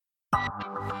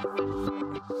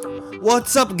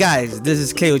What's up, guys? This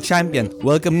is Cleo Champion,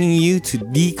 welcoming you to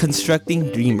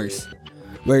Deconstructing Dreamers,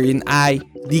 wherein I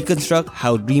deconstruct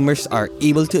how dreamers are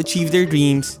able to achieve their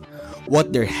dreams,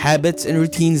 what their habits and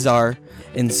routines are,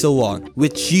 and so on,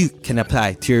 which you can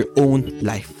apply to your own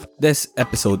life. This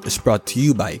episode is brought to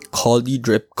you by Caldi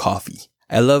Drip Coffee.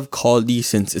 I love Caldi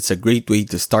since it's a great way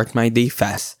to start my day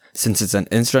fast, since it's an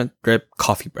instant drip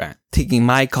coffee brand, taking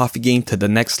my coffee game to the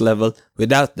next level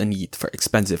without the need for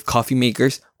expensive coffee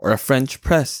makers or a French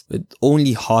press. With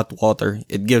only hot water,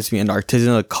 it gives me an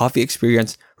artisanal coffee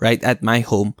experience right at my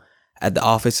home, at the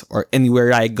office, or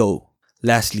anywhere I go.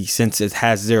 Lastly, since it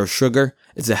has zero sugar,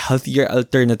 it's a healthier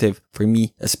alternative for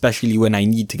me, especially when I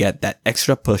need to get that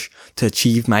extra push to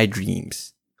achieve my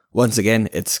dreams. Once again,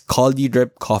 it's Caldi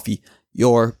Drip Coffee,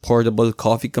 your portable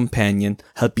coffee companion,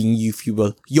 helping you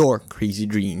fuel your crazy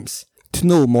dreams. To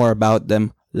know more about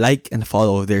them, like and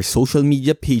follow their social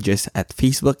media pages at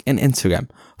Facebook and Instagram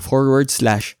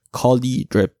 /Caldi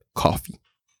Drip Coffee.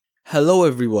 Hello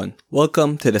everyone,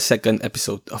 welcome to the second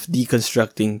episode of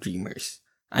Deconstructing Dreamers.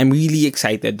 I'm really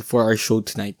excited for our show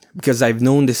tonight because I've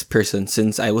known this person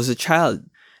since I was a child,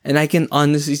 and I can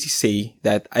honestly say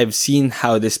that I've seen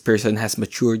how this person has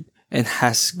matured and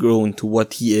has grown to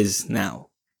what he is now.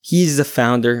 He is the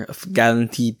founder of Gallon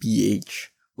Tea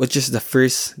PH, which is the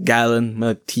first gallon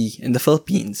milk tea in the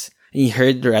Philippines. And you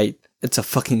heard right, it's a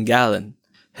fucking gallon.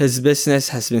 His business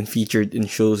has been featured in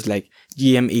shows like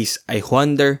GMA's I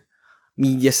Wonder,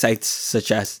 media sites such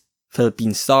as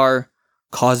Philippine Star,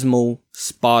 Cosmo,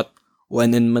 Spot,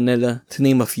 When in Manila, to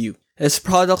name a few. His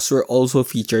products were also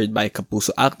featured by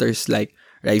Kapuso actors like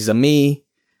Raisa May,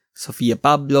 Sofia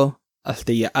Pablo,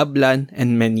 Althea Ablan,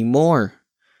 and many more.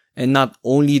 And not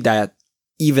only that,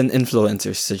 even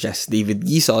influencers such as David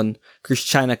Gison,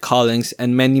 Christiana Collins,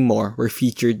 and many more were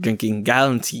featured drinking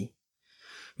Gallon Tea.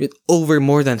 With over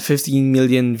more than 15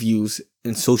 million views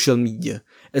in social media,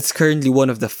 it's currently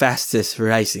one of the fastest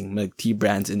rising milk tea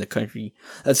brands in the country.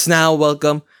 Let's now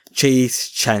welcome Chase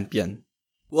Champion.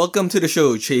 Welcome to the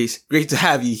show, Chase. Great to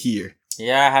have you here.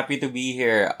 Yeah, happy to be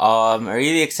here.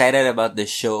 Really excited about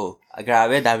this show.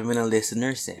 Grabe, dami mo ng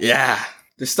listeners eh. Yeah.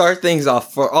 To start things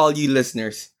off, for all you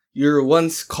listeners, you were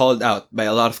once called out by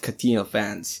a lot of Katino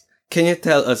fans. Can you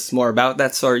tell us more about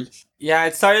that story? Yeah,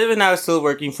 it started when I was still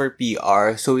working for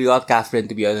PR. So we got Catherine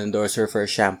to be an endorser for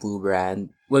a shampoo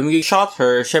brand. When we shot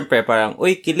her, syempre parang,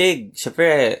 uy, kilig.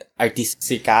 Syempre, artist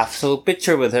si Kath. So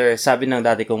picture with her. Sabi ng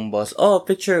dati kong boss, oh,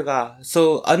 picture ka.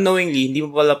 So unknowingly, hindi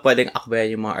mo pala pwedeng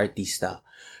akbayan yung mga artista.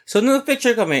 So nung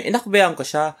picture kami, inakbayan ko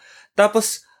siya.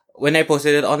 Tapos, when I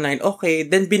posted it online, okay,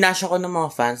 then binash ako ng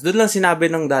mga fans. Doon lang sinabi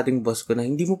ng dating boss ko na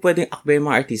hindi mo pwedeng akbay yung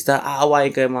mga artista,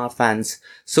 aawayin kayo mga fans.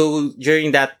 So,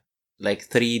 during that,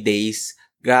 3 days,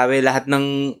 grabe, lahat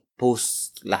ng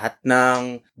posts, lahat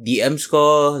ng DMs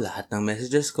ko, lahat ng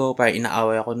messages ko, parang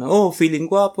inaaway ako na, oh, feeling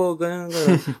gwapo, ganun.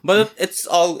 But it's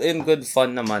all in good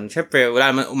fun naman. Syempre,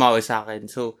 wala naman umaway sa akin.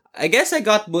 So, I guess I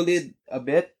got bullied a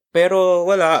bit, pero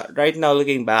wala. Right now,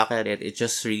 looking back at it, it's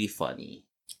just really funny.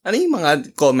 Ano yung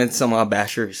mga comments sa mga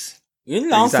bashers?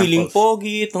 Yun lang, feeling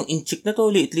pogi, itong inchik na to,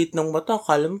 liit-liit ng mata,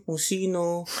 kala mo kung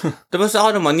sino. Tapos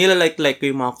ako naman, nilalike ko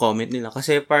yung mga comment nila.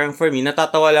 Kasi parang for me,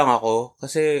 natatawa lang ako.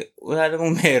 Kasi wala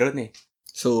namang meron eh.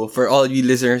 So, for all you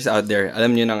listeners out there,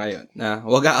 alam nyo na ngayon na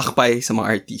huwag aakpay sa mga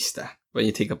artista when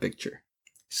you take a picture.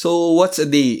 So, what's a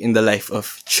day in the life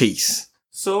of Chase?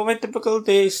 So, my typical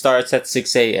day starts at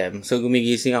 6 a.m. So,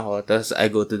 gumigising ako, tapos I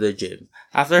go to the gym.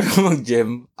 After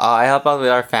mag-gym, I help out with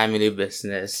our family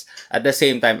business. At the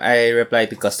same time, I reply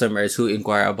to customers who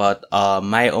inquire about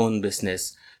my own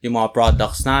business. Yung mga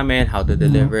products namin, how to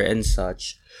deliver and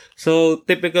such. So,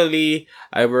 typically,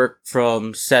 I work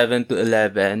from 7 to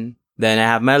 11. Then, I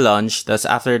have my lunch. Tapos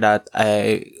after that,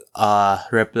 I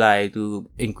reply to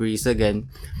inquiries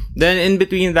again. Then, in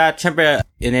between that, syempre,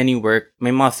 in any work,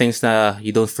 may mga things na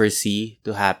you don't foresee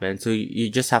to happen. So,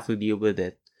 you just have to deal with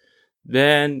it.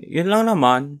 Then, yun lang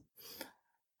naman.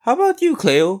 How about you,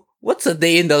 Cleo? What's a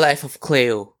day in the life of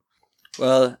Cleo?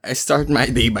 Well, I start my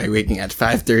day by waking at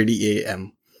 5:30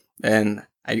 a.m. Then,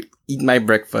 I eat my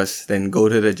breakfast, then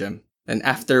go to the gym. Then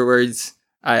afterwards,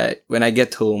 when I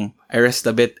get home, I rest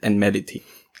a bit and meditate.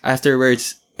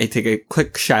 Afterwards, I take a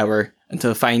quick shower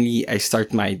until finally I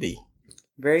start my day.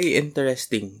 Very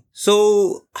interesting.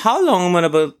 So, how long mo na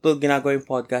ba ito ginagawa yung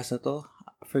podcast na to?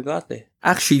 I forgot eh.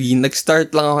 Actually, nag-start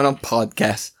lang ako ng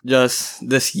podcast just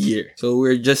this year. So,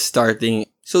 we're just starting.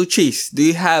 So, Chase, do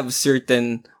you have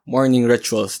certain morning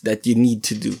rituals that you need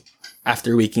to do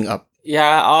after waking up?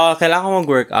 Yeah, kailangan ko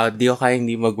mag-workout. Di ko kaya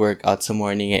hindi mag-workout sa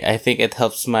morning. I think it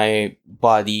helps my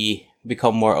body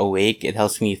become more awake. It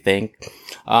helps me think.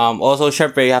 Also,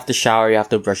 syempre, you have to shower, you have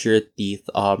to brush your teeth.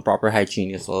 Proper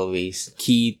hygiene is always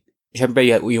key. Syempre,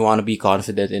 you want to be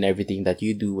confident in everything that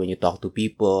you do when you talk to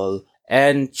people.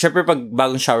 And syempre, pag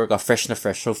bagong shower ka, fresh na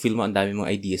fresh. So, feel mo ang dami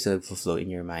mong ideas na nagfo-flow in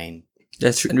your mind.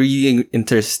 That's a really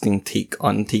interesting take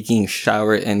on taking a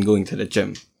shower and going to the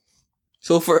gym.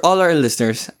 So for all our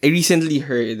listeners, I recently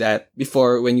heard that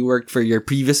before, when you worked for your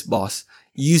previous boss,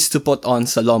 you used to put on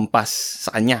salon pass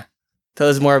sa kanya. Tell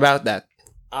us more about that.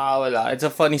 Wala. It's a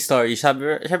funny story.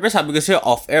 Syempre sabi ko sa'yo,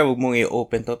 off-air, huwag mong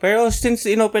i-open to. Pero since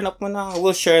in-open up mo na,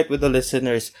 we'll share it with the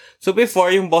listeners. So before,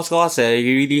 yung boss ko kasi,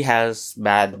 he really has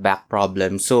bad back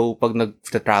problems. So pag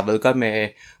nag-travel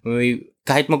kami,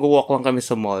 kahit mag-walk lang kami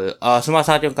sa mall,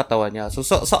 sumasakit yung katawan niya. So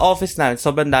sa office namin,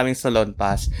 sobrang daming salon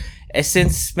pass.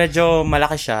 Since medyo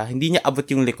malaki siya, hindi niya abot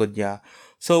yung likod niya.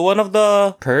 So one of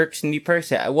the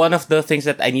one of the things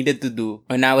that I needed to do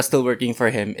when I was still working for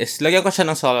him is lagyan ko siya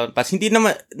ng salon pass. Hindi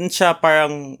naman siya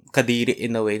parang kadiri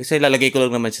in a way kasi lalagay ko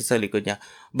lang naman siya sa likod niya.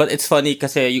 But it's funny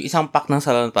kasi yung isang pack ng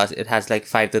salon pass, it has like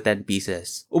 5 to 10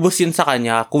 pieces. Ubos yun sa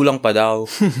kanya, kulang pa daw.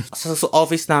 Sa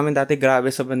office namin dati, grabe,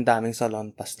 sobrang daming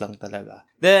salon pass lang talaga.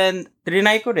 Then,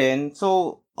 trinay ko rin.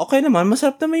 So, okay naman,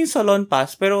 masarap naman yung salon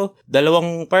pass. Pero,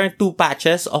 parang 2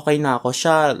 patches, okay na ako.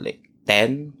 Siya, like,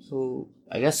 10. So,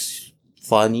 I guess,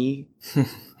 funny.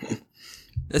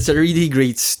 That's a really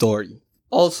great story.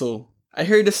 Also, I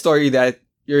heard a story that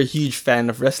you're a huge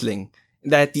fan of wrestling.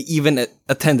 That you even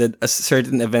attended a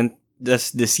certain event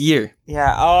just this year.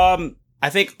 Yeah, I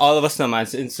think all of us naman,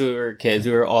 since we were kids,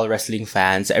 we were all wrestling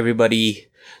fans.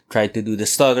 Everybody tried to do the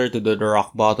stutter, to do the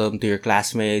rock bottom to your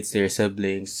classmates, to your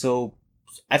siblings. So,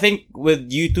 I think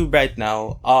with YouTube right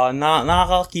now,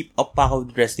 nakaka-keep up pa ako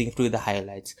with wrestling through the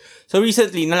highlights. So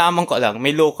recently, nalaman ko lang,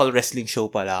 may local wrestling show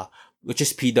pala, which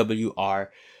is PWR.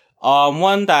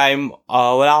 One time,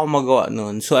 wala akong magawa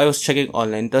nun. So I was checking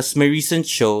online. Tapos may recent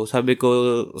show, sabi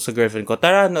ko sa girlfriend ko,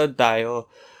 tara, nood tayo.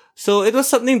 So it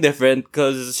was something different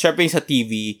because syempre sa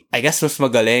TV, I guess mas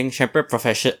magaling. Syempre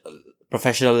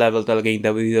professional level talaga yung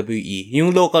WWE.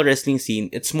 Yung local wrestling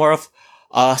scene, it's more of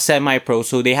semi-pro,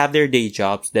 so they have their day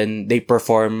jobs, then they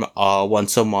perform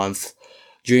once a month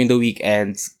during the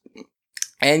weekends.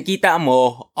 And kita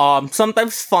mo,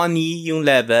 sometimes funny yung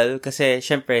level kasi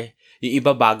syempre, yung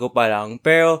iba bago pa lang,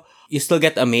 pero you still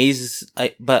get amazed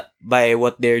by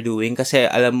what they're doing kasi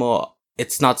alam mo,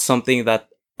 it's not something that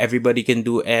everybody can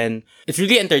do and it's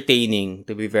really entertaining,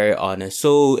 to be very honest.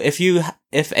 So if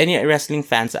any wrestling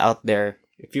fans out there,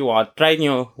 if you want, try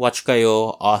nyo, watch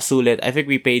kayo, sulit. I think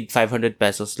we paid 500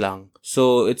 pesos lang.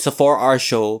 So, it's a 4-hour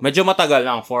show. Medyo matagal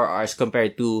lang, 4 hours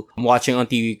compared to watching on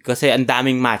TV. Kasi ang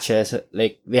daming matches.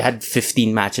 Like, they had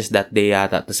 15 matches that day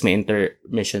yata. Tapos may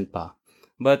intermission pa.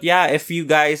 But yeah, if you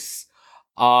guys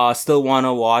still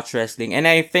wanna watch wrestling, and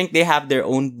I think they have their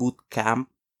own boot camp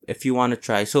if you wanna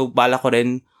try. So, bala ko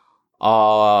rin,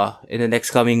 in the next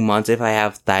coming months, if I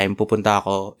have time, pupunta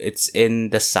ako. It's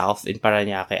in the south, in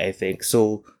Parañaque, I think.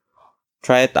 So,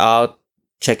 try it out.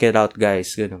 Check it out,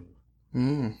 guys. Ganun.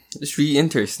 It's really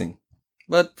interesting.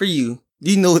 But for you, do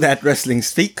you know that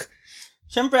wrestling's fake?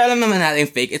 Syempre, alam naman natin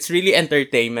fake. It's really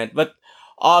entertainment. But,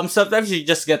 sometimes you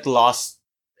just get lost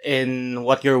in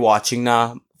what you're watching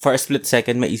na for a split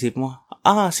second, maisip mo,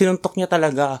 sinuntok niya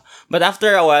talaga. But after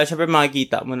a while, syempre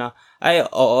makikita mo na, ay,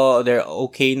 oo, they're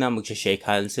okay na, magsha-shake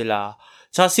hands sila.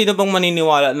 Tsaka sino bang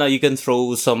maniniwala na you can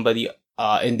throw somebody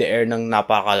in the air ng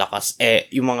napakalakas?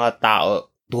 Yung mga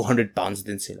tao, 200 pounds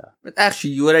din sila. But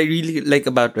actually, what I really like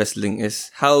about wrestling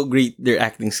is how great their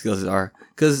acting skills are.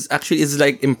 Because actually, it's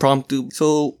like impromptu.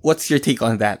 So, what's your take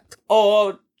on that?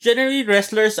 Generally,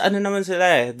 wrestlers, naman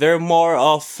sila they're more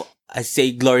of, I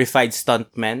say, glorified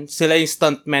stuntmen. Sila yung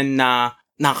stuntmen na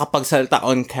nakapagsalita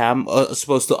on cam as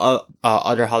opposed to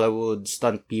other Hollywood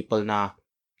stunt people na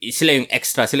sila yung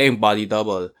extra, sila yung body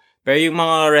double. Pero yung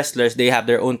mga wrestlers, they have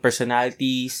their own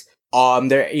personalities.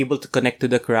 They're able to connect to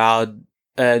the crowd,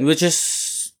 and which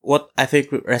is what I think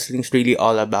wrestling's really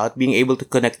all about, being able to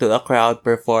connect to the crowd,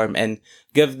 perform, and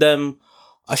give them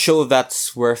a show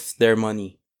that's worth their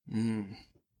money.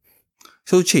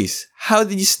 So Chase, how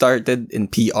did you started in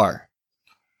PR?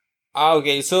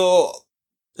 Okay, so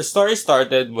the story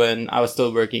started when I was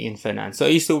still working in finance. So I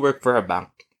used to work for a bank.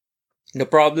 The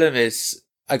problem is,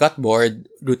 I got bored,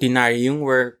 routinary yung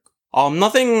work.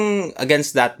 Nothing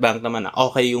against that bank naman.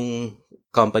 Okay yung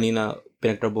company na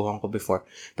pinagtrabuhan ko before.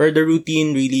 But the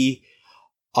routine really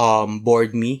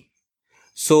bored me.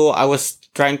 So I was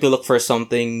trying to look for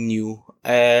something new.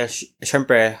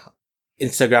 Syempre,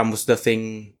 Instagram was the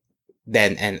thing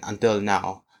then and until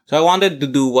now. So I wanted to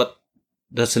do what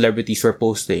the celebrities were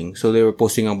posting. So they were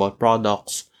posting about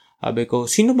products, Sabi ko,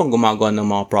 sino bang gumagawa ng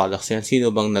mga products yan? Sino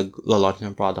bang nag-launch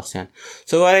ng products yan?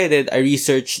 So what I did, I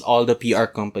researched all the PR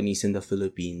companies in the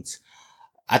Philippines.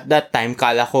 At that time,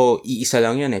 kala ko iisa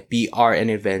lang yun PR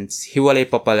and events. Hiwalay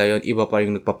pa pala yun. Iba pa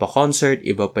yung nagpapa-concert,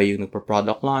 iba pa yung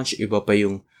nagpa-product launch, iba pa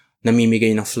yung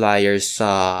namimigay ng flyers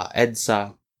sa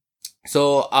EDSA.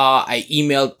 So, I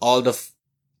emailed all the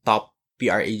top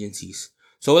PR agencies.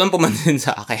 So, walang pumansin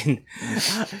sa akin.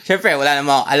 Siyempre, wala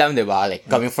namang alam, di ba? Like,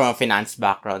 coming from a finance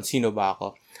background, sino ba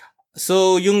ako?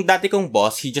 So, yung dati kong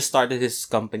boss, he just started his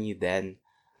company then.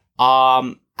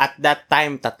 At that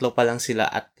time, 3 pa lang sila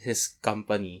at his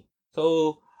company.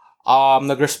 So,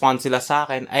 nag-respond sila sa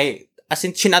akin. As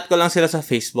in, chinat ko lang sila sa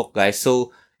Facebook, guys.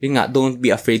 So, yun nga, don't be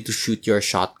afraid to shoot your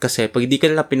shot. Kasi, pag hindi ka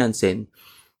nila pinansin,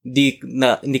 hindi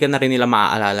ka na rin nila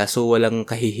maaalala. So, walang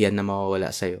kahihiyan na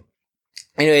mawawala sa'yo.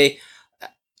 Anyway,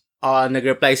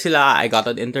 nag-reply sila. I got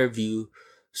an interview.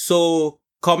 So,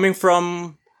 coming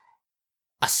from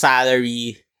a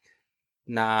salary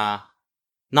na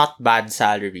not bad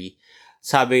salary,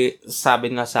 sabi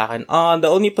na sa akin, the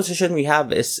only position we have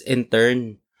is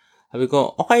intern. Sabi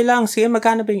ko, okay lang. Sige,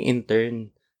 magkano ba yung intern?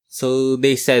 So,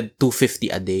 they said 250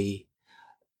 a day.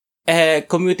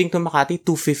 Commuting to Makati,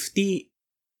 250.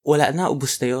 Wala na,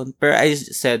 ubus na yun. Pero I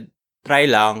said, try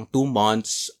lang, 2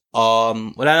 months.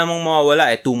 Wala namang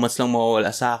mawawala 2 months lang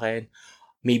mawawala sa akin.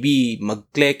 Maybe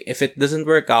mag-click. If it doesn't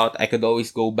work out, I could always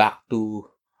go back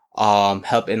to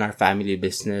help in our family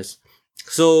business.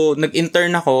 So,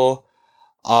 nag-intern ako.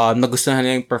 Nagustuhan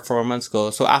nila yung performance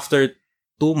ko. So, after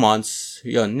 2 months,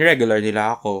 yun, regular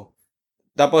nila ako.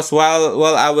 Tapos,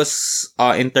 while I was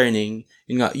interning,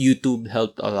 yun nga, YouTube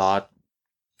helped a lot.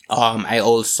 I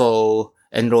also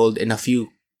enrolled in a few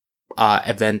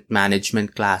event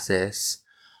management classes.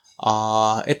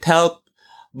 It helped,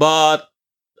 but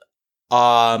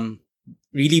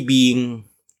really being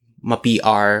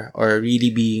ma-PR or really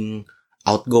being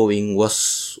outgoing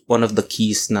was one of the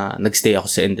keys na nagstay ako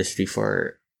sa industry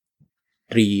for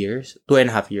 3 years,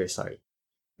 2.5 years, sorry.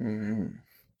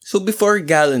 So before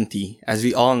Galanty, as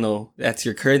we all know, that's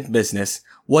your current business,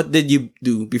 what did you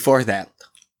do before that?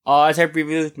 As I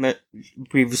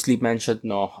previously mentioned,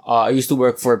 I used to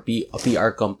work for a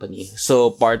PR company. So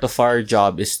part of our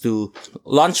job is to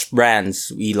launch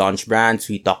brands. We launch brands.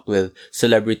 We talk with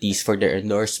celebrities for their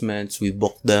endorsements. We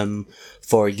book them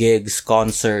for gigs,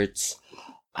 concerts.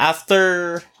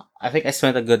 After, I think I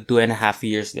spent a good 2.5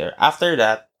 years there. After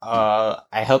that,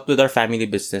 I helped with our family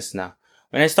business na.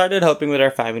 When I started helping with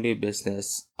our family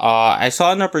business, I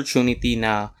saw an opportunity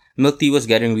na milk tea was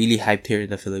getting really hyped here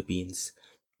in the Philippines.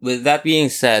 With that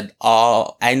being said,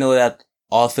 I know that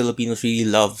all Filipinos really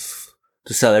love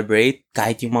to celebrate.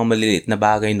 Kahit yung mga maliliit na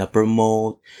bagay na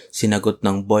promote, sinagot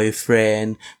ng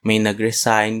boyfriend, may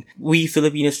nag-resign. We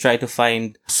Filipinos try to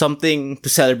find something to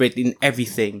celebrate in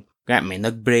everything. Kaya may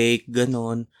nag-break,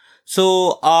 ganon.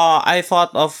 So, I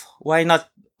thought of why not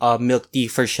milk tea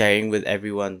for sharing with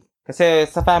everyone. Kasi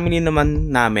sa family naman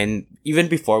namin, even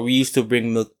before, we used to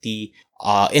bring milk tea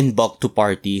in bulk to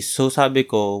parties. So sabi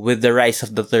ko, with the rise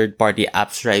of the third-party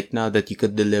apps right now that you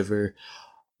could deliver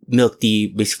milk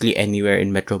tea basically anywhere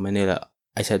in Metro Manila,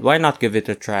 I said, why not give it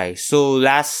a try? So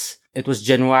it was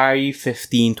January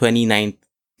 15,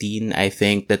 2019, I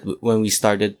think, that when we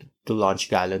started to launch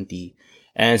Galanty.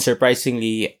 And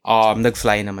surprisingly,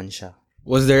 nag-fly naman siya.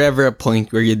 Was there ever a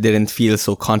point where you didn't feel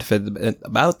so confident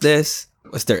about this?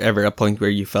 Was there ever a point where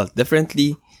you felt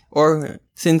differently? Or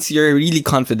since you're really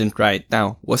confident right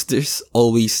now, was this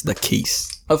always the case?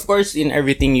 Of course, in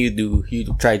everything you do,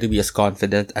 you try to be as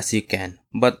confident as you can.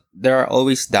 But there are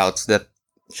always doubts that,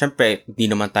 syempre, di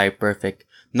naman tayo perfect.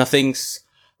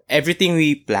 Everything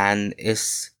we plan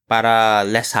is para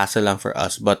less hassle lang for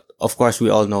us. But of course, we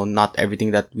all know not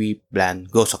everything that we plan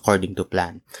goes according to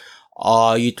plan.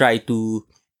 You try to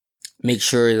make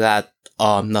sure that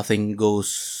nothing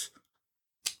goes,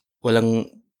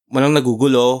 walang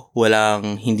nagugulo,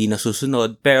 walang hindi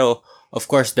nasusunod. Pero, of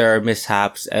course, there are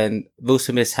mishaps, and those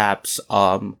mishaps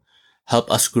help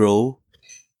us grow,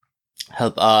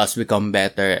 help us become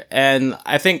better. And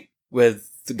I think with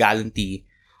Galanty,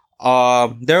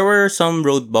 there were some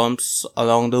road bumps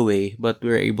along the way, but we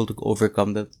were able to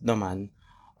overcome that naman.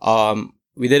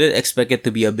 We didn't expect it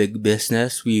to be a big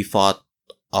business. We thought,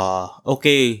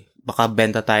 okay, baka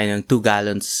benta tayo ng 2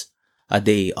 gallons a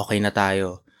day, okay na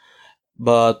tayo.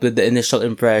 But with the initial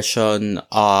impression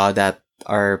that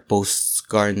our posts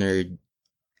garnered,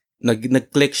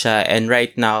 nag-click siya, and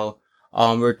right now,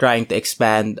 we're trying to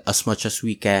expand as much as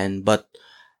we can, but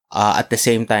at the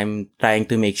same time, trying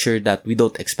to make sure that we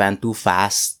don't expand too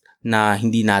fast na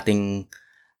hindi nating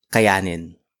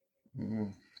kayanin.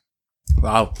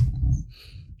 Wow.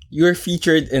 You were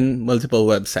featured in multiple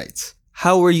websites.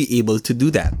 How were you able to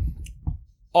do that?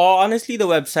 Honestly,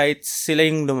 the websites, sila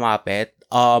yung lumapit.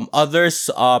 Others,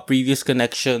 previous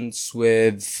connections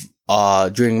with,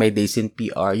 during my days in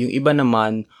PR. Yung iba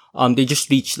naman, they just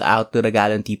reached out to the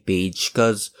Galanty page.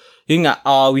 Cause, yun nga,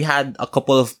 we had a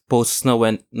couple of posts na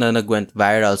nagwent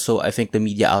viral. So, I think the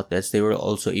media outlets, they were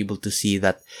also able to see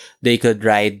that they could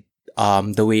ride,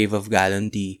 the wave of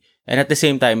Galanty. And at the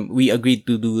same time, we agreed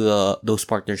to do those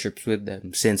partnerships with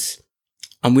them since,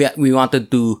 we wanted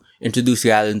to introduce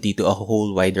Galanty to a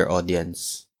whole wider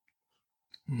audience.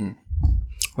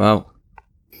 Wow.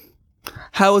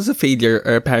 How was a failure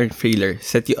or apparent failure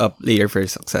set you up later for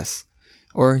success?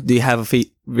 Or do you have a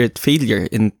favorite failure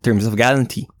in terms of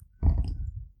Galanty?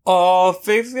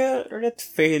 Favorite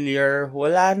failure,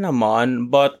 wala naman.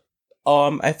 But,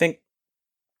 I think,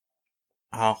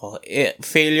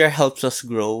 failure helps us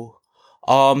grow.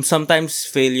 Sometimes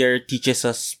failure teaches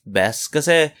us best.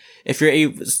 Kasi if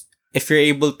you're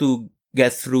able to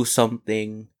get through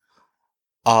something,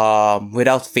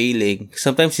 without failing,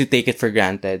 sometimes you take it for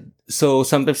granted. So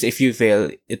sometimes if you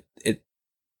fail, it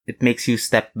makes you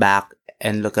step back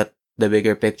and look at the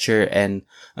bigger picture and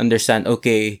understand,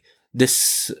 okay,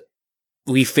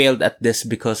 we failed at this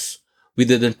because we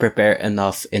didn't prepare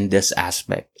enough in this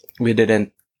aspect. We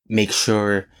didn't make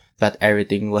sure that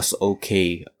everything was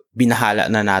okay. Binahala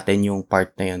na natin yung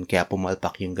part na yun, kaya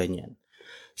pumalpak yung ganyan.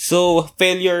 So,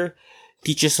 failure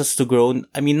teaches us to grow.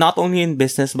 I mean, not only in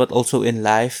business, but also in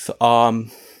life.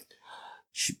 I'm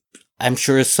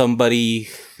sure somebody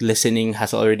listening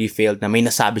has already failed na may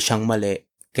nasabi siyang mali,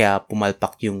 kaya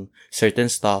pumalpak yung certain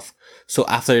stuff. So,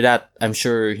 after that, I'm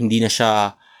sure hindi na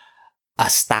siya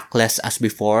as tactless as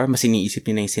before. Mas iniisip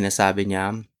niya na yung sinasabi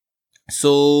niya.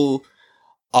 So,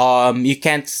 you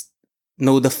can't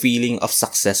know the feeling of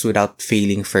success without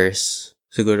failing first.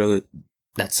 Siguro,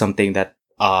 that's something that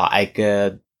I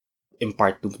could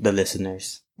impart to the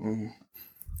listeners.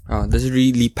 Oh, that's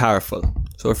really powerful.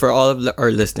 So for all of our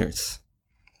listeners,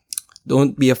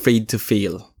 don't be afraid to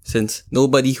fail, since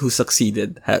nobody who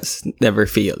succeeded has never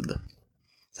failed.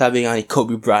 Sabi nga ni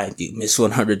Kobe Bryant, you miss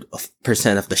 100%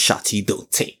 of the shots you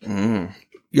don't take.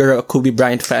 You're a Kobe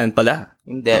Bryant fan pala.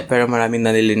 Hindi, pero maraming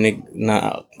nalilinig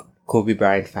na Kobe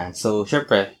Bryant fans. So,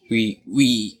 syempre,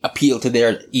 we appeal to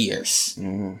their ears.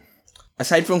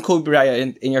 Aside from Kobe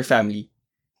Bryant in your family,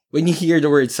 when you hear the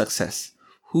word success,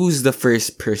 who's the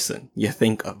first person you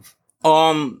think of?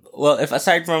 Well, if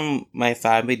aside from my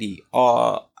family,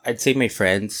 I'd say my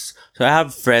friends. So I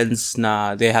have friends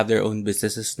na they have their own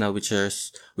businesses now, which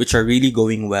are really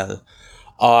going well.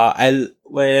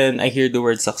 When I hear the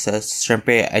word success,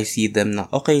 syempre I see them na,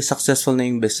 okay, successful na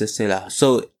yung business nila.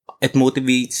 So it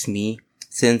motivates me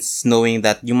since knowing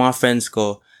that yung mga friends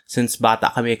ko, since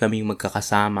bata kaming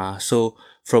magkakasama. So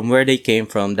from where they came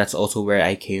from, that's also where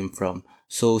I came from.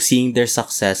 So seeing their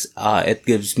success, it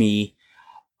gives me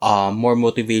more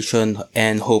motivation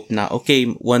and hope na, okay,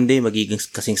 one day magiging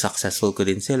kasing successful ko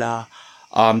din sila.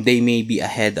 They may be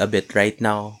ahead a bit right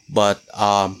now, but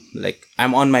like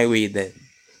I'm on my way then.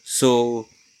 So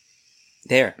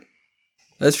there.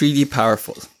 That's really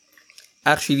powerful.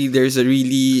 Actually, there's a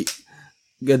really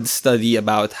good study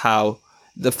about how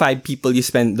the 5 people you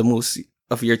spend the most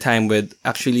of your time with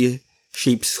actually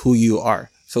shapes who you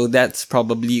are. So that's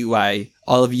probably why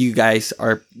all of you guys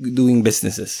are doing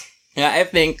businesses. Yeah, I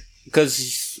think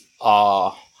because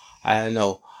I don't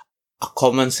know, a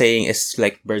common saying is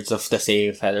like birds of the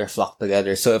same feather flock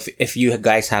together. So if you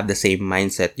guys have the same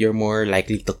mindset, you're more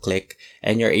likely to click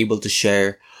and you're able to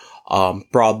share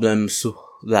problems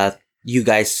that you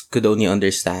guys could only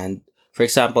understand. For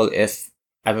example, if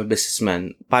I'm a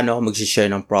businessman, paano ako mag-share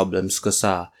ng problems ko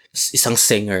sa isang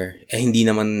singer? Hindi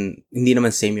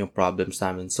naman same yung problems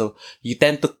namin. So you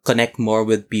tend to connect more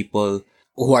with people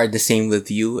who are the same with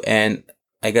you, and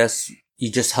I guess you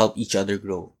just help each other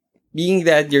grow. Being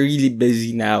that you're really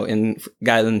busy now in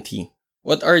Galanty,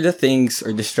 what are the things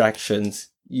or distractions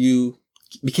you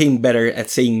became better at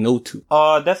saying no to?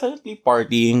 Definitely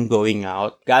partying, going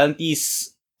out. Galanty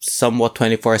is somewhat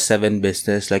 24/7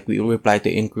 business. Like, we reply to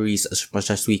inquiries as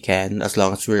much as we can, as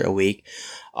long as we're awake.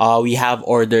 We have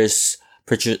orders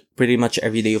pretty much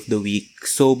every day of the week.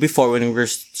 So before, when we were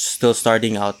still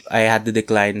starting out, I had to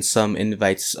decline some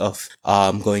invites of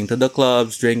going to the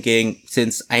clubs, drinking,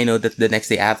 since I know that the next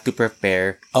day I have to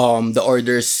prepare the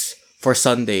orders for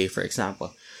Sunday, for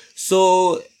example.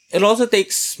 So it also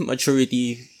takes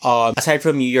maturity. Aside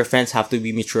from you, your friends have to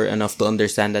be mature enough to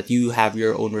understand that you have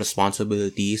your own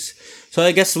responsibilities. So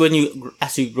I guess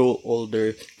as you grow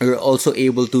older, you're also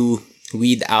able to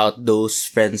weed out those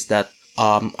friends that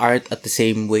aren't at the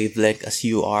same wavelength as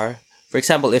you are. For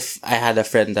example, if I had a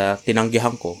friend na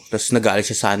tinanggihan ko, tapos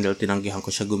nagalit siya sa handle, tinanggihan ko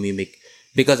siya gumimik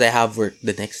because I have work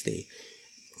the next day.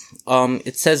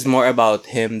 It says more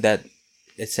about him that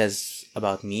it says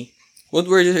about me. What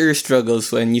were your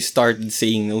struggles when you started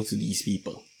saying no to these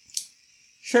people?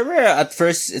 Sure, at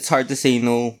first it's hard to say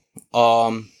no.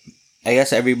 I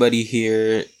guess everybody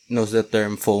here knows the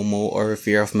term FOMO or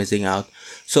fear of missing out.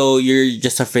 So you're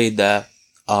just afraid that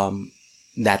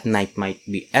that night might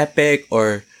be epic,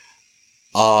 or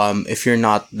if you're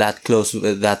not that close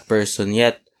with that person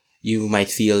yet, you might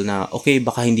feel na, okay,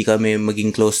 baka hindi kami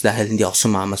maging close dahil hindi ako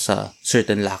sumama sa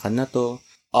certain lakad na to.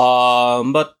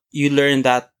 But you learn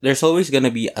that there's always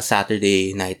gonna be a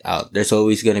Saturday night out. There's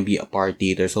always gonna be a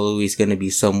party. There's always gonna be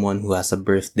someone who has a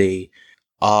birthday.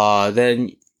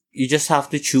 Then you just have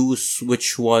to choose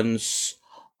which ones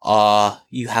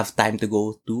you have time to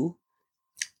go to.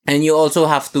 And you also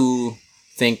have to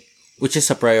think which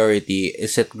is a priority.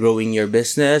 Is it growing your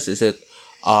business? Is it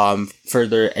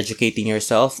further educating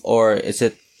yourself? Or is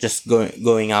it just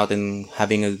going out and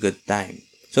having a good time?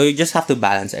 So you just have to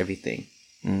balance everything.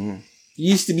 Mm-hmm.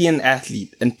 You used to be an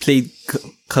athlete and played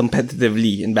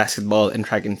competitively in basketball and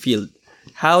track and field.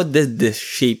 How did this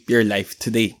shape your life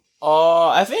today?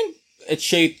 I think it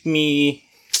shaped me,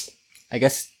 I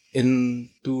guess, in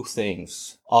two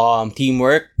things.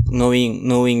 Teamwork,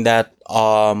 knowing that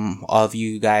all of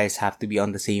you guys have to be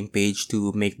on the same page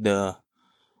to make to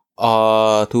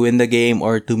win the game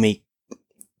or to make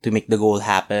the goal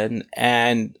happen.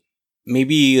 And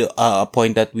maybe a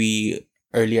point that we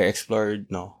earlier explored,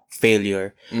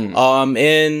 failure.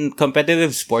 In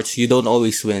competitive sports, you don't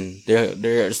always win.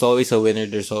 There's always a winner,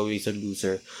 there's always a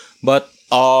loser. But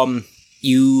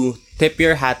you tip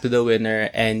your hat to the winner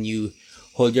and you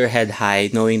hold your head high,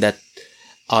 knowing that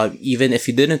even if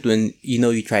you didn't win,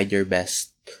 you tried your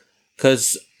best.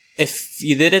 Because if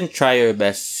you didn't try your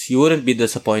best, you wouldn't be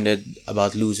disappointed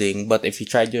about losing. But if you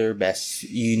tried your best,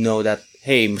 you know that,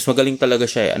 hey, mas magaling talaga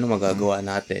siya, ano magagawa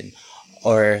natin?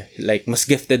 Or like, mas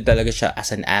gifted talaga siya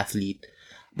as an athlete.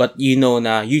 But you know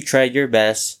na you tried your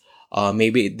best.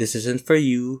 Maybe this isn't for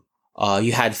you.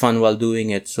 You had fun while doing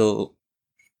it. So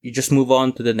you just move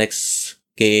on to the next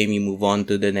game. You move on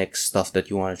to the next stuff that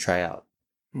you want to try out.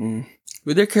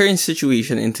 With the current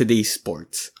situation in today's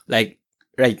sports, like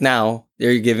right now,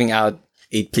 they're giving out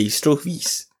 8th place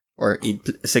trophies or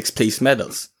 6th place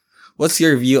medals. What's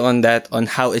your view on that, on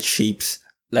how it shapes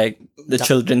like the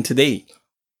children today?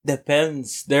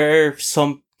 Depends. There are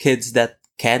some kids that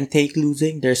can take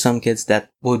losing. There are some kids that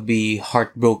would be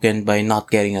heartbroken by not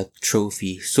getting a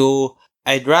trophy. So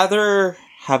I'd rather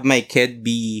have my kid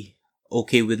be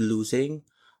okay with losing,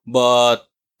 but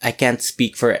I can't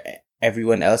speak for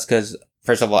everyone else because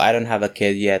first of all, I don't have a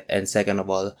kid yet, and second of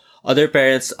all, other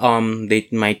parents they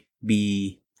might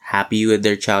be happy with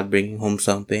their child bringing home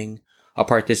something. A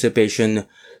participation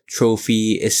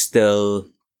trophy is still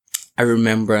a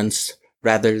remembrance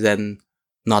rather than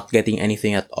not getting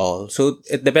anything at all. So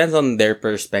it depends on their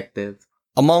perspective.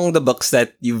 Among the books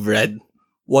that you've read,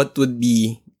 what would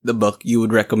be the book you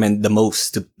would recommend the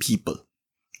most to people?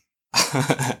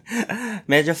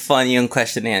 Medyo funny yung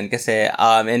question na yan kasi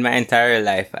in my entire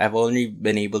life, I've only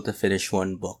been able to finish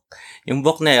one book. Yung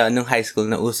book na yun, nung high school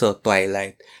na uso,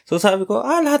 Twilight. So sabi ko,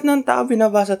 lahat ng tao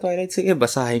binabasa Twilight, sige,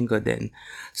 basahin ko din.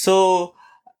 So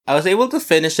I was able to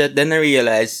finish it, then I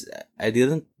realized I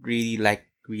didn't really like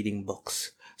reading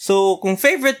books. So kung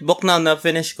favorite book na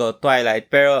finish ko,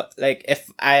 Twilight, pero like if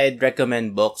I'd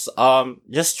recommend books,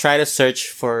 just try to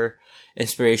search for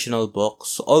inspirational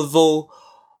books. Although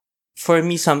for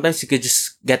me, sometimes you could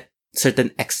just get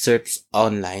certain excerpts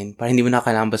online para hindi mo na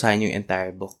kailangan basahin yung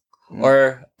entire book.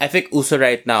 Or I think uso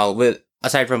right now, with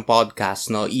aside from podcasts,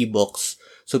 ebooks,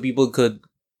 so people could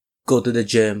go to the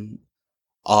gym,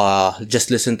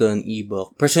 just listen to an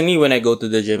ebook. Personally, when I go to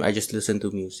the gym, I just listen to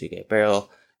music. Pero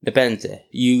depends.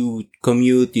 You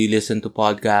commute, you listen to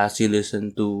podcasts, you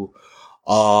listen to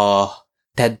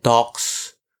TED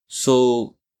Talks.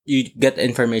 So you get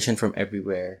information from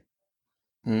everywhere.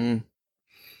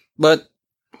 But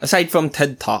aside from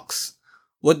TED Talks,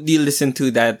 what do you listen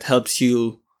to that helps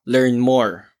you learn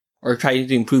more or try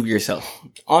to improve yourself?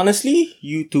 Honestly,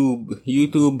 YouTube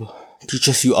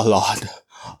teaches you a lot.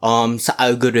 Sa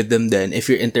algorithm din, if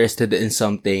you're interested in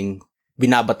something,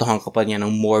 binabatuhan ka pa niya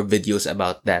ng more videos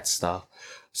about that stuff.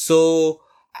 So,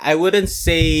 I wouldn't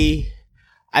say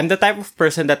I'm the type of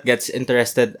person that gets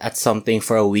interested at something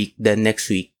for a week, then next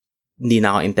week, hindi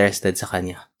na ako interested sa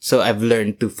kanya. So, I've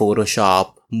learned to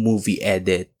Photoshop, movie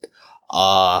edit,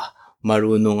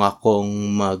 marunong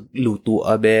akong magluto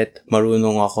a bit,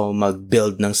 marunong ako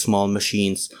mag-build ng small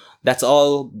machines. That's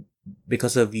all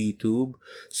because of YouTube.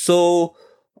 So,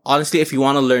 honestly, if you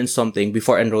want to learn something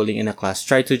before enrolling in a class,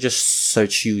 try to just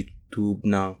search YouTube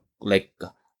na, like,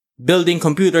 building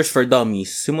computers for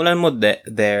dummies. Simulan mo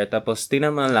there, tapos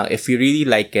tingnan mo lang. If you really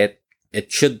like it,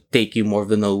 it should last you more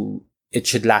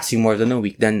than a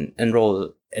week. Then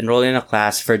enroll in a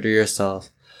class, further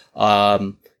yourself.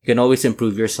 You can always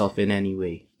improve yourself in any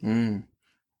way.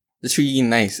 That's really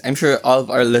nice. I'm sure all of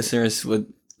our listeners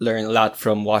would learn a lot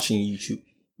from watching YouTube.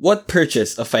 What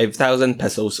purchase of 5,000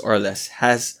 pesos or less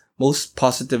has most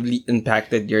positively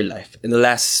impacted your life in the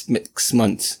last 6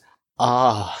 months?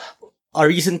 A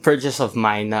recent purchase of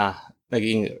mine na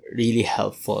naging really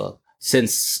helpful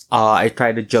since I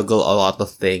try to juggle a lot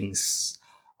of things.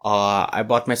 I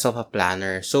bought myself a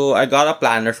planner. So I got a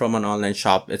planner from an online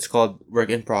shop. It's called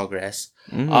Work in Progress.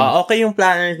 Okay yung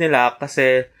planner nila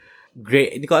kasi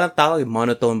gray. Hindi ko alam tawag,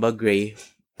 monotone ba, gray.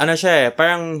 Ano siya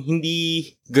parang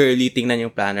hindi girly tingnan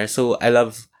yung planner. So I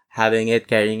love having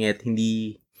it, carrying it.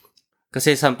 Hindi,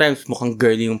 kasi sometimes mukhang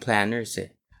girly yung planners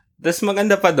Tapos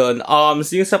maganda pa doon,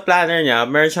 so yung sa planner niya,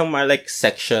 meron siyang mga like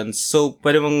sections. So,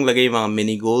 pwede mong lagay yung mga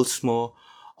mini goals mo.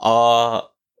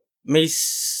 May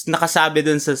nakasabi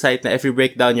dun sa site na if you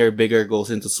break down your bigger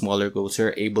goals into smaller goals,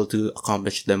 you're able to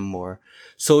accomplish them more.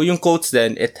 So, yung quotes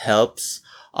then, it helps.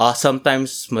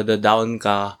 Sometimes, madadown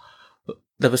ka,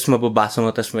 tapos mababasa mo,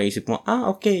 tapos maisip mo,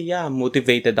 okay, yeah,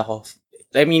 motivated ako.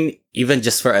 I mean, even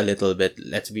just for a little bit,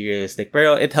 let's be realistic.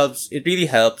 Pero it helps, it really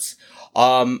helps.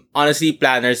 Honestly,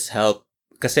 planners help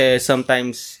kasi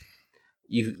sometimes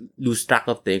you lose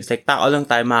track of things. Like, tao lang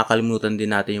tayo, makakalimutan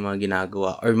din natin yung mga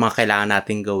ginagawa or mga kailangan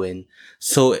natin gawin.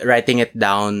 So, writing it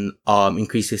down,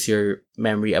 increases your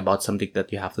memory about something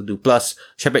that you have to do. Plus,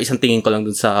 syempre, isang tingin ko lang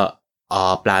dun sa,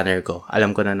 planner ko.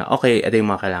 Alam ko na, okay, ito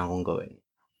yung mga kailangan kong gawin.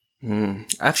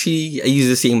 Actually, I use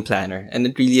the same planner and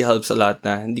it really helps a lot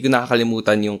na hindi ko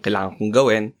nakakalimutan yung kailangan kong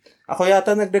gawin. Ako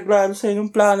yata nagregalo sa'yo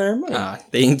ng planner mo.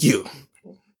 Thank you.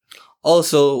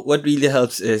 Also, what really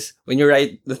helps is when you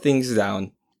write the things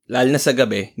down, lalo na sa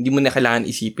gabi, hindi mo na kailangan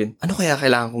isipin, ano kaya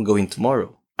kailangan kong gawin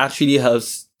tomorrow? Actually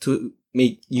helps to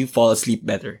make you fall asleep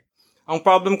better. Ang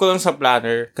problem ko lang sa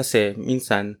planner, kasi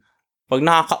minsan, pag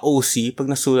nakaka-OC, pag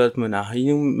nasulat mo na,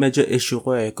 yun yung medyo issue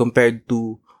ko compared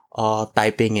to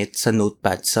typing it sa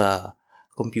notepad sa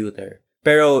computer.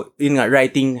 Pero, yun nga,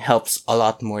 writing helps a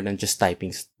lot more than just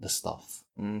typing the stuff.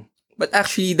 But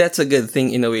actually, that's a good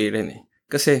thing in a way rin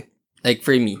Kasi, like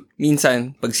for me,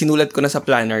 minsan, pag sinulat ko na sa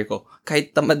planner ko,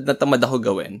 kahit tamad na tamad ako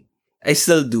gawin, I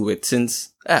still do it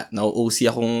since, na-OC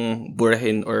akong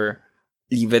burahin or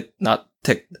leave it not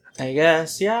ticked. I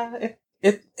guess, yeah,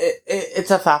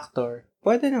 it's a factor.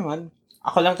 Pwede naman.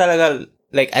 Ako lang talaga,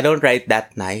 like, I don't write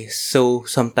that nice. So,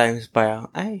 sometimes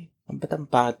parang, ba't ang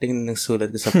pating ng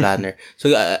sulat ko sa planner?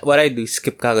 So, what I do,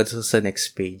 skip kagad sa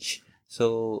next page.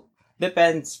 So,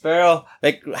 depends. Pero,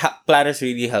 like, planners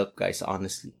really help, guys,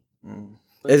 honestly.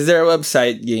 Is there a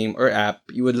website, game, or app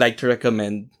you would like to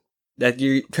recommend that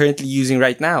you're currently using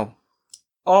right now?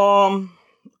 I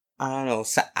don't know,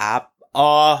 sa app?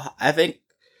 I think,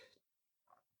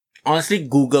 honestly,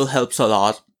 Google helps a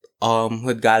lot.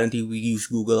 With Guarantee, we use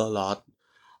Google a lot.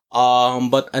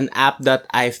 But an app that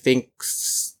I think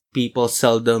people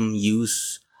seldom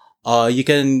use, you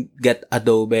can get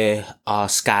Adobe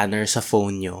scanner sa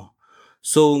phone nyo.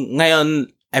 So,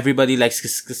 ngayon, everybody likes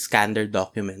to scan their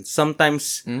documents.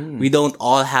 Sometimes, we don't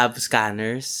all have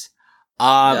scanners.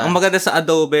 Ang maganda sa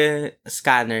Adobe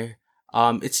scanner,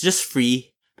 it's just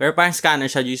free. Pero parang scanner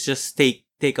siya, you just take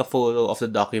a photo of the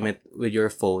document with your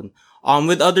phone.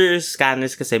 With other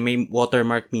scanners kasi may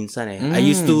watermark minsan I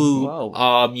used to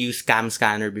use Cam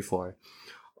Scanner before.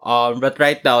 But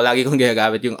right now, lagi kong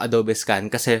ginagamit yung Adobe Scan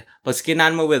kasi pag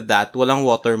scanan mo with that, walang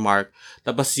watermark.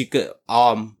 Tapos you could,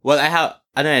 I have,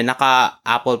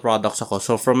 naka-Apple products ako.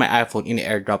 So from my iPhone,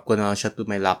 in-airdrop ko na siya to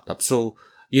my laptop. So,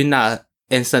 yun na,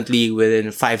 instantly within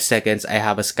 5 seconds, I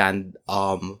have a scanned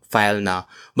file na.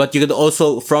 But you could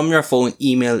also, from your phone,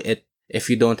 email it if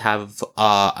you don't have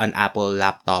an Apple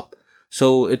laptop.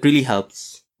 So, it really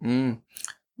helps.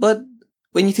 But,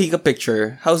 when you take a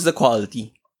picture, how's the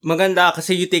quality? Maganda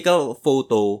kasi you take a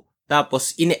photo,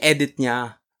 tapos ine-edit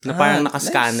niya na parang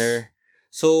naka-scanner. Nice.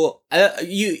 So,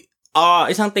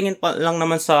 isang tingin pa lang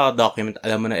naman sa document,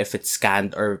 alam mo na if it's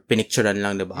scanned or pinicturean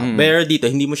lang, diba? Pero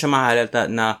dito, hindi mo siya mahalata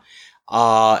na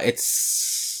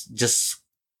it's just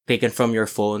taken from your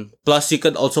phone. Plus, you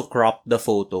could also crop the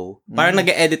photo. Parang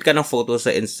nag-edit ka ng photo sa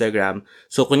Instagram.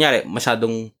 So, kunyari,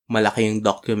 masyadong malaki yung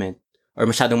document or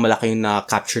masyadong malaki yung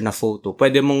na-capture na photo.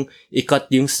 Pwede mong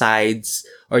i-cut yung sides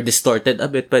or distorted a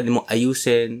bit. Pwede mong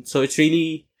ayusin. So, it's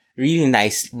really really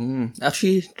nice.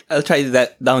 Actually, I'll try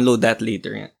that. Download that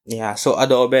later. Yeah. Yeah, so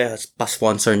Adobe,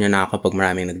 pa-sponsor nyo na ako pag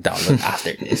maraming nag-download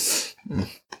after this.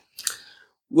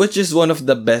 Which is one of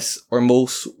the best or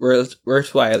most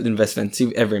worthwhile investments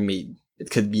you've ever made? It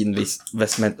could be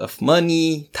investment of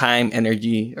money, time,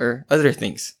 energy, or other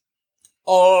things.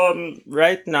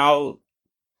 Right now,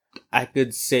 I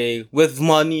could say with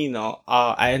money,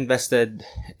 I invested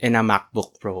in a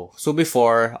MacBook Pro. So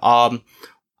before,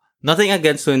 nothing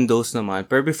against Windows naman.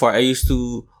 Pero before, I used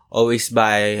to always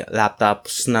buy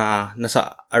laptops na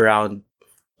nasa around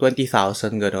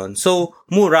 20,000 ganon. So,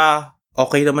 mura,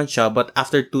 okay naman siya, but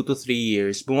after 2 to 3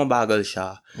 years, bumabagal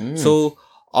siya. So,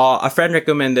 a friend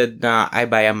recommended na I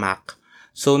buy a Mac.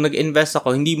 So, nag-invest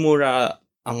ako. Hindi mura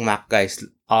ang Mac, guys.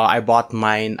 I bought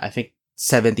mine, I think,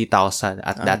 70,000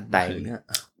 at that time.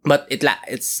 But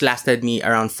it's lasted me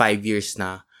around 5 years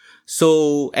na.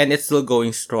 So, and it's still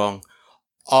going strong.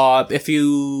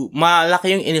 Malaki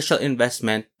yung initial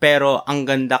investment, pero ang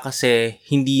ganda kasi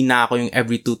hindi na ako yung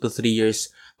every 2 to 3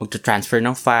 years magta-transfer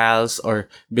ng files or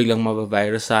biglang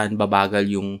mabavirusan, babagal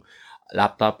yung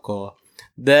laptop ko.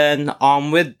 Then,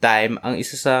 with time, ang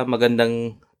isa sa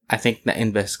magandang, I think, na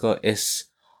invest ko is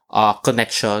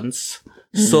connections.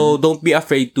 So, don't be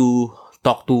afraid to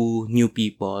talk to new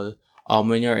people.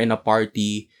 When you're in a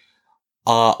party,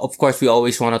 of course, we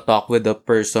always want to talk with the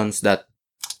persons that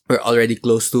we're already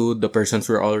close to, the persons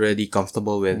we're already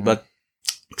comfortable with. But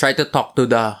try to talk to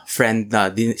the friend na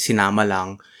sinama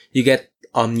lang. You get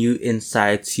new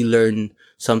insights. You learn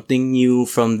something new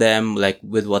from them, like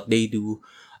with what they do.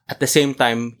 At the same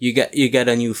time, you get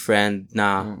a new friend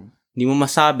na hindi mo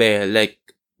masabi. Like,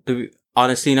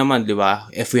 honestly naman, di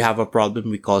ba? If we have a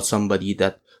problem, we call somebody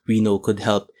that we know could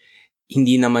help.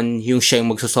 Hindi naman yung siya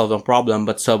yung magsasolve ng problem,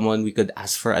 but someone we could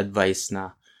ask for advice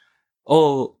na,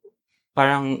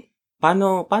 parang,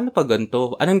 paano pa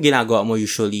ganito? Anong ginagawa mo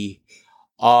usually?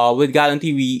 With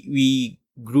Galanty, we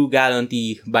grew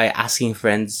Galanty by asking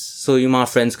friends. So, yung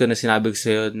mga friends ko na sinabi ko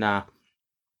sa'yo na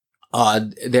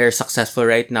they're successful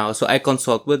right now. So, I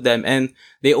consult with them and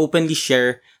they openly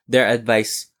share their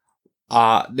advice.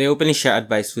 They openly share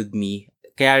advice with me.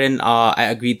 Kaya rin,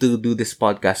 I agreed to do this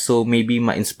podcast. So, maybe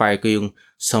ma-inspire ko yung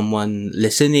someone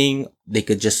listening. They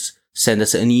could just send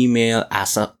us an email,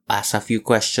 ask a few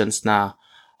questions na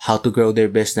how to grow their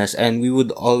business. And we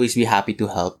would always be happy to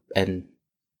help and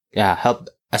help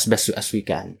as best as we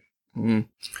can.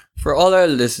 For all our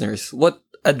listeners, what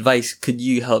advice could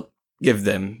you give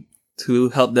them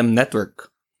to help them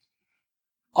network?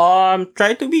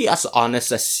 Try to be as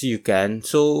honest as you can.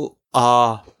 So,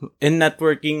 in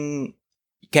networking,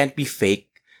 you can't be fake.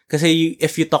 Kasi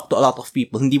if you talk to a lot of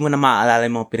people, hindi mo na maaalala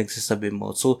yung mga pinagsasabi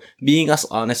mo. So, being as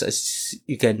honest as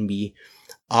you can be,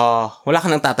 wala ka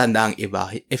nang tatanda ang iba.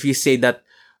 If you say that,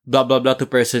 blah, blah, blah to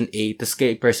person A, tas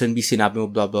kay person B, sinabi mo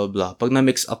blah, blah, blah. Pag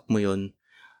na-mix up mo yun,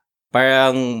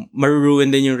 parang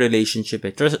maruruin din yung relationship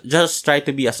eh. Just try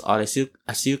to be as honest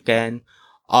as you can.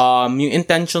 Yung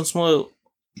intentions mo,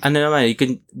 you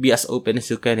can be as open as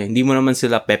you can eh. Hindi mo naman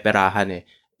sila peperahan eh.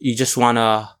 You just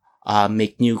wanna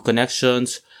make new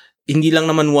connections. Hindi lang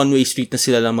naman one-way street na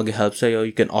sila lang mag-help sa'yo.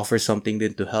 You can offer something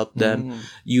din to help them.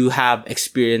 You have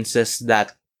experiences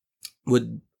that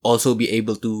would also be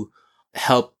able to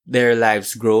help their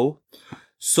lives grow.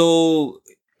 So,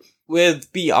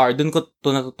 with PR, dun ko to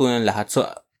natutunan lahat. So,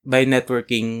 by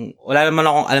networking, wala naman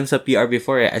akong alam sa PR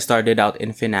before eh. I started out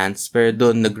in finance, pero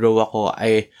dun nag-grow ako.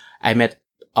 I met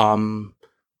some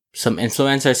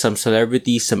influencers, some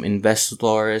celebrities, some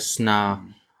investors na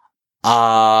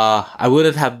I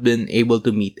wouldn't have been able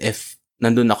to meet if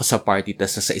nandun ako sa party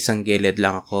tas sa isang gilid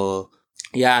lang ako.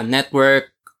 Yeah,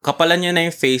 network. Kapalan nyo na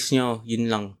yung face nyo. Yun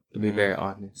lang, to be very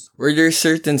honest. Were there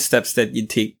certain steps that you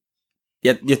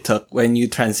took when you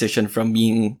transitioned from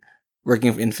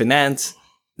working in finance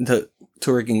to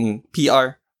working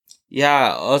PR?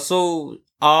 Yeah, also,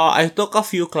 I took a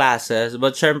few classes,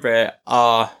 but syempre,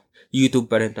 YouTube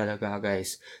pa rin talaga,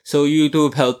 guys. So,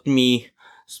 YouTube helped me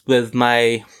with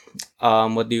my,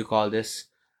 what do you call this?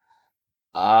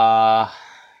 Anong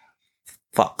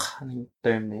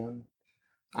term na yun?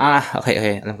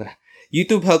 Okay, alam ko na.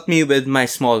 YouTube helped me with my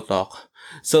small talk.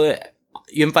 So,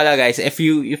 yun pala guys, if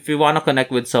you want to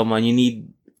connect with someone, you need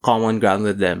common ground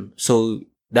with them. So,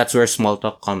 that's where small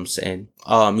talk comes in.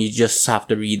 You just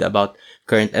have to read about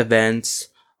current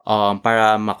events,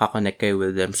 para makakonect kayo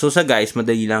with them. So, sa guys,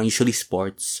 madali lang, usually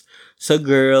sports. Sa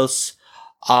girls,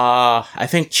 I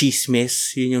think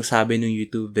chismis, yun yung sabi ng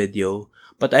YouTube video.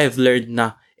 But I've learned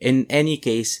na, in any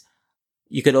case,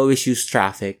 you can always use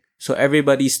traffic. So,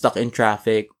 everybody's stuck in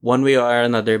traffic. One way or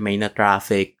another, may na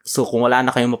traffic. So, kung wala na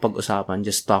kayong mapag-usapan,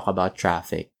 just talk about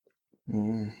traffic.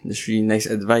 That's really nice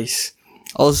advice.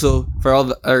 Also, for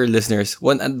all our listeners,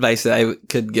 one advice that I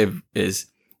could give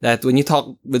is that when you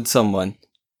talk with someone,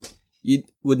 you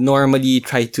would normally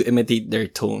try to imitate their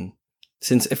tone.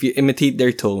 Since if you imitate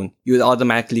their tone, you would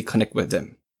automatically connect with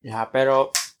them. Yeah,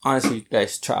 pero honestly,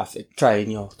 guys, traffic. Try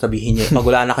nyo. Sabihin nyo. Pag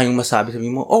wala na kayong masabi,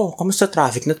 sabihin mo, oh, kamusta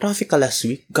traffic? Na-traffic ka last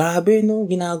week? Grabe, no?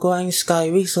 Ginagawa yung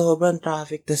Skyway. Sobrang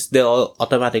traffic. Tapos they'll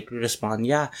automatically respond,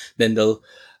 yeah. Then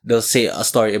they'll say a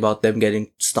story about them getting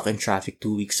stuck in traffic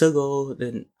 2 weeks ago.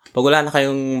 Then, pag wala na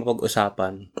kayong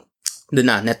pag-usapan, doon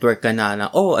na, network ka na,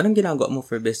 oh, anong ginagawa mo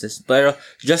for business? Pero,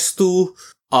 just to,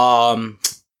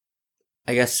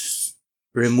 I guess,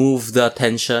 remove the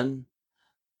tension,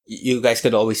 you guys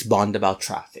could always bond about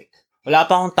traffic. Wala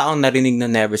pa akong taong narinig na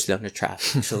never lang na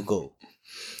traffic. So, go.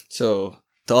 So,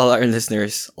 to all our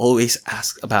listeners, always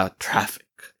ask about traffic.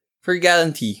 For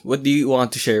Galanty, what do you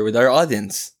want to share with our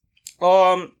audience?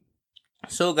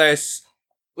 So guys,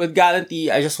 with Galanty,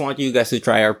 I just want you guys to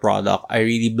try our product. I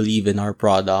really believe in our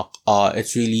product.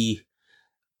 It's really,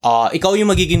 ikaw yung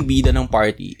magiging bida ng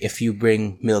party if you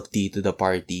bring milk tea to the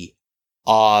party.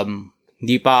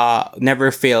 Never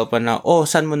fail pa na, oh,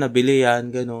 saan mo nabili yan?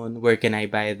 Ganon. Where can I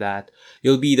buy that?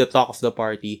 You'll be the talk of the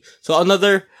party. So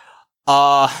another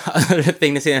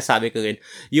thing na sinasabi ko rin,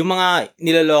 yung mga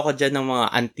nilaloko dyan ng mga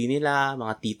auntie nila,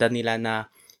 mga tita nila na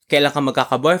kailan ka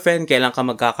magkaka-boyfriend, kailan ka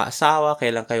magkaka-asawa,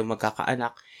 kailan kayo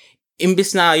magkakaanak.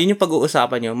 Imbis na yun yung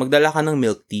pag-uusapan nyo, magdala ka ng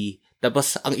milk tea.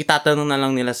 Tapos, ang itatanong na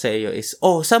lang nila sa iyo is,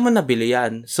 oh, saan mo nabili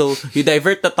yan? So, you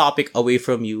divert the topic away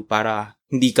from you para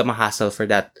hindi ka ma-hassle for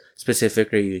that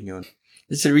specific reunion.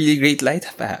 It's a really great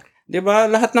life hack. Diba?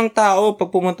 Lahat ng tao,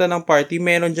 pag pumunta ng party,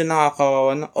 meron dyan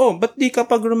nakakawawa na, oh, ba't di ka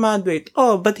pa graduate?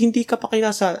 Oh, ba't hindi ka pa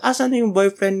kinasal? Asan na yung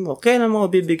boyfriend mo? Kailan mo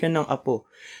bibigyan ng apo?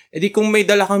 E di kung may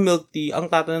dala kang milk tea,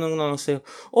 ang tatanong lang sa'yo,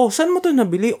 oh, saan mo to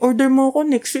nabili? Order mo ako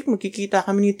next week, magkikita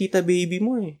kami ni tita baby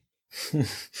mo eh.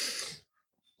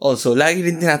 Also, lagi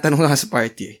rin tinatanong nga sa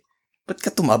party, ba't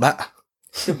ka tumaba?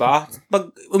 Diba?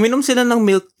 Pag uminom sila ng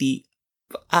milk tea,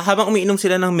 habang umiinom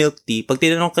sila ng milk tea, pag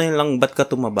tinanong ka nilang ba't ka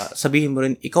tumaba, sabihin mo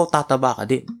rin, ikaw tataba ka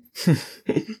din.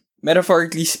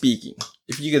 Metaphorically speaking,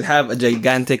 if you could have a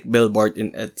gigantic billboard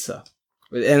in EDSA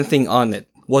with anything on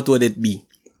it, what would it be?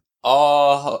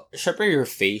 Syempre your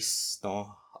face,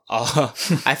 no?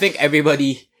 I think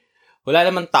everybody, wala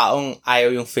naman taong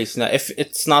ayaw yung face na, if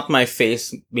it's not my face,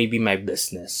 maybe my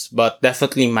business. But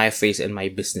definitely my face and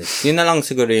my business. Yun na lang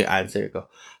siguro yung answer ko.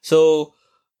 So,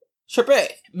 syempre,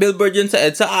 billboard yun sa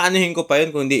EDSA, aanuhin ko pa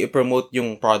yun kung hindi i-promote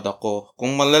yung product ko.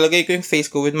 Kung malalagay ko yung face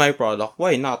ko with my product,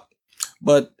 why not?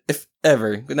 But if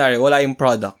ever, kunwari, wala yung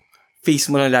product, face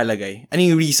mo lang lalagay. Ano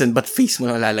yung reason ba't face mo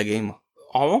lang lalagay mo?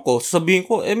 Ako ko, sabihin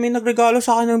ko, may nagregalo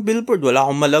sa akin ng billboard, wala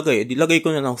akong malagay, di lagay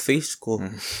ko na ng face ko.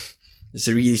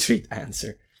 It's a really straight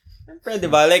answer. Siyempre,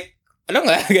 diba, like, anong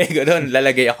lalagay ko doon?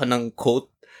 Lalagay ako ng quote?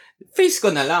 Face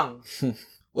ko na lang.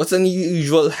 What's an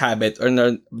unusual habit or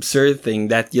an absurd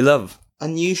thing that you love?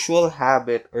 Unusual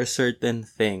habit or certain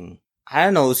thing?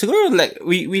 I don't know, siguro, like,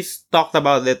 we talked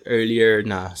about it earlier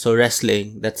na, so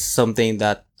wrestling, that's something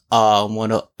that,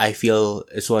 I feel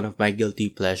is one of my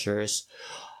guilty pleasures.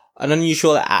 An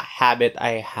unusual habit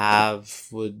I have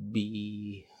would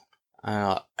be,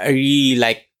 I really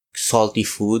like salty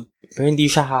food. Pero hindi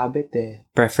siya habit eh.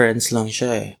 Preference lang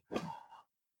siya eh.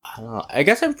 I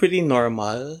guess I'm pretty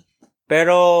normal.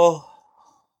 Pero,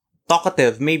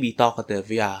 maybe talkative,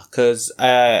 yeah. Because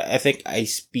I think I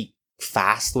speak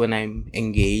fast when I'm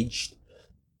engaged.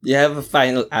 You have a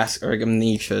final ask or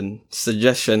recommendation,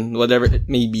 suggestion, whatever it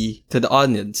may be, to the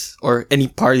audience, or any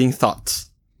parting thoughts?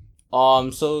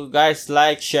 So guys,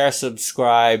 like, share,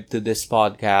 subscribe to this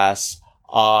podcast.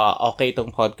 Okay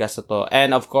tong podcast na to.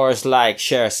 And of course, like,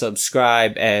 share,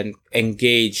 subscribe, and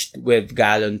engage with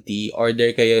Galanty.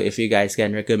 Order kayo if you guys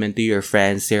can, recommend to your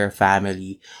friends, to your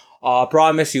family.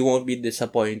 Promise you won't be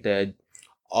disappointed.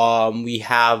 We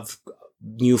have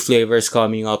new flavors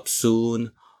coming up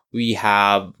soon. We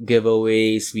have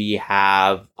giveaways. We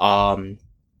have,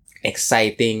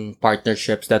 exciting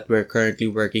partnerships that we're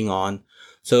currently working on.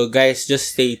 So guys,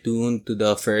 just stay tuned to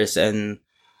the first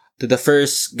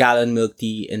gallon milk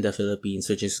tea in the Philippines,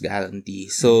 which is Galanty.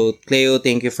 So Cleo,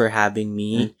 thank you for having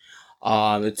me.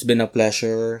 It's been a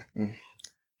pleasure.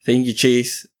 Thank you,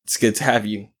 Chase. It's good to have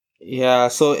you. Yeah,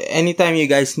 so anytime you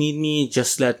guys need me,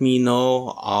 just let me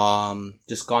know.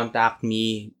 Just contact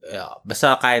me.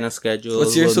 Basta kaya ng schedule.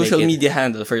 What's your social media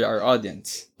handle for our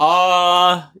audience?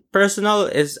 Personal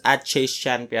is at Chase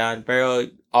Champion. Pero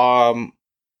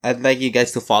I'd like you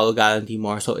guys to follow Galanty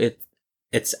more. So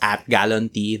it's at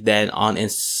Galanty. Then on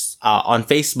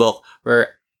Facebook,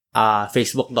 we're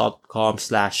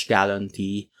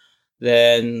facebook.com/Galanty.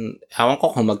 Then, ewan ko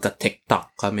kung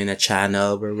magka-TikTok kami na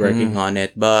channel. We're working on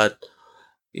it. But,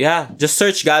 yeah, just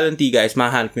search Gallon Tea, guys.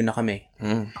 Mahanap nyo na kami.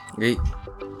 Great.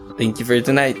 Thank you for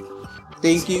tonight.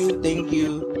 Thank you.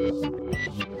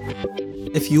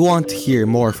 If you want to hear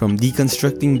more from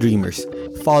Deconstructing Dreamers,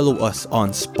 follow us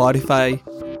on Spotify,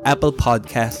 Apple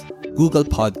Podcasts, Google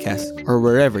Podcasts, or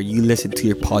wherever you listen to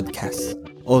your podcasts.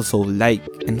 Also, like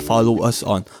and follow us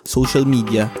on social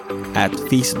media at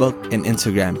Facebook and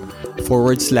Instagram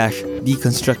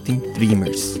 /Deconstructing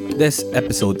Dreamers. This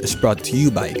episode is brought to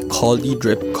you by Caldi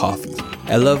Drip Coffee.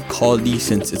 I love Caldi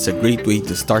since it's a great way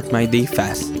to start my day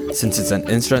fast, since it's an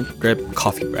instant drip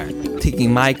coffee brand,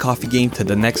 taking my coffee game to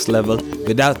the next level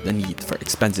without the need for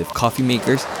expensive coffee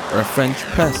makers or a French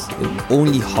press. With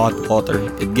only hot water,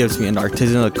 it gives me an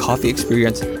artisanal coffee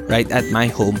experience right at my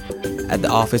home, at the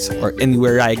office, or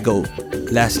anywhere I go.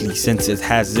 Lastly, since it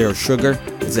has zero sugar,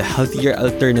 it's a healthier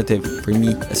alternative for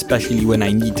me, especially when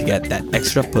I need to get that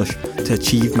extra push to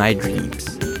achieve my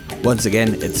dreams. Once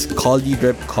again, it's Caldi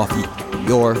Drip Coffee,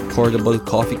 your portable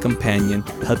coffee companion,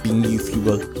 helping you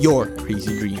fuel your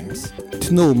crazy dreams.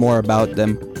 To know more about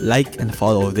them, like and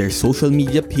follow their social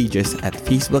media pages at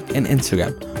Facebook and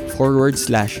Instagram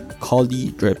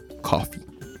 /Caldi Drip Coffee.